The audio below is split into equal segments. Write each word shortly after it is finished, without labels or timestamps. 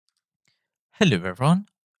Hello everyone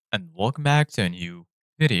and welcome back to a new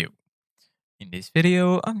video. In this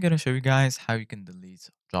video, I'm gonna show you guys how you can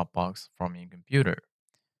delete Dropbox from your computer.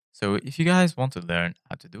 So if you guys want to learn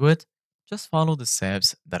how to do it, just follow the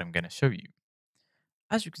steps that I'm gonna show you.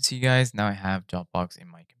 As you can see guys, now I have Dropbox in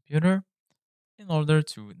my computer. In order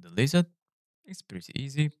to delete it, it's pretty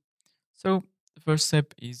easy. So the first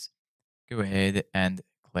step is go ahead and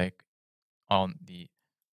click on the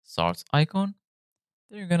start icon.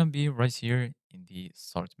 Then you're gonna be right here in the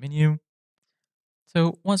start menu.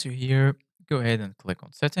 So once you're here, go ahead and click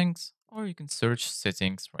on settings, or you can search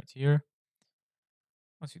settings right here.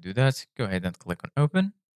 Once you do that, go ahead and click on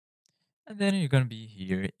open, and then you're going to be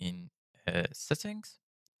here in settings.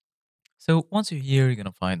 So once you're here, you're going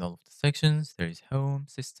to find all of the sections. There is home,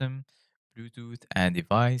 system, Bluetooth and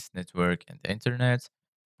device, network and internet,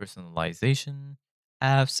 personalization,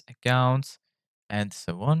 apps, accounts, and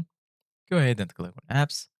so on. Go ahead and click on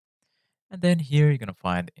apps. And then here you're going to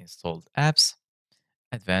find installed apps,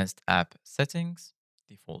 advanced app settings,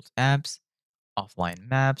 default apps, offline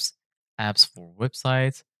maps, apps for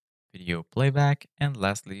websites, video playback, and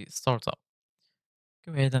lastly, startup.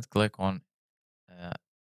 Go ahead and click on uh,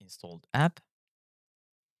 installed app.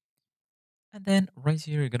 And then right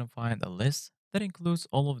here, you're going to find a list that includes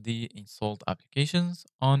all of the installed applications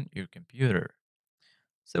on your computer.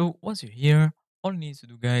 So once you're here, all you need to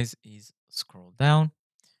do, guys, is scroll down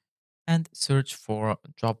and search for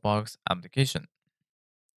Dropbox application.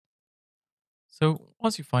 So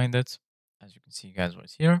once you find it, as you can see, guys,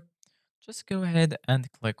 right here, just go ahead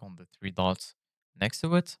and click on the three dots next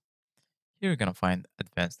to it. Here you're going to find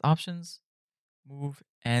advanced options, move,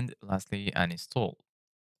 and lastly, uninstall.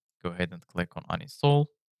 Go ahead and click on uninstall.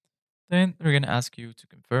 Then they're going to ask you to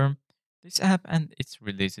confirm this app and its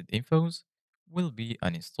related infos will be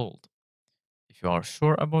uninstalled. If you are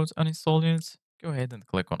sure about uninstalling it, go ahead and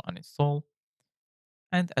click on uninstall.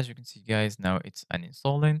 And as you can see, guys, now it's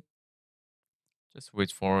uninstalling. Just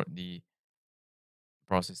wait for the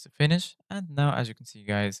process to finish. And now, as you can see,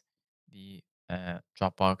 guys, the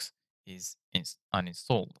Dropbox is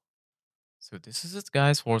uninstalled. So this is it,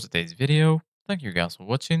 guys, for today's video. Thank you guys for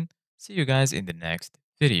watching. See you guys in the next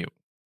video.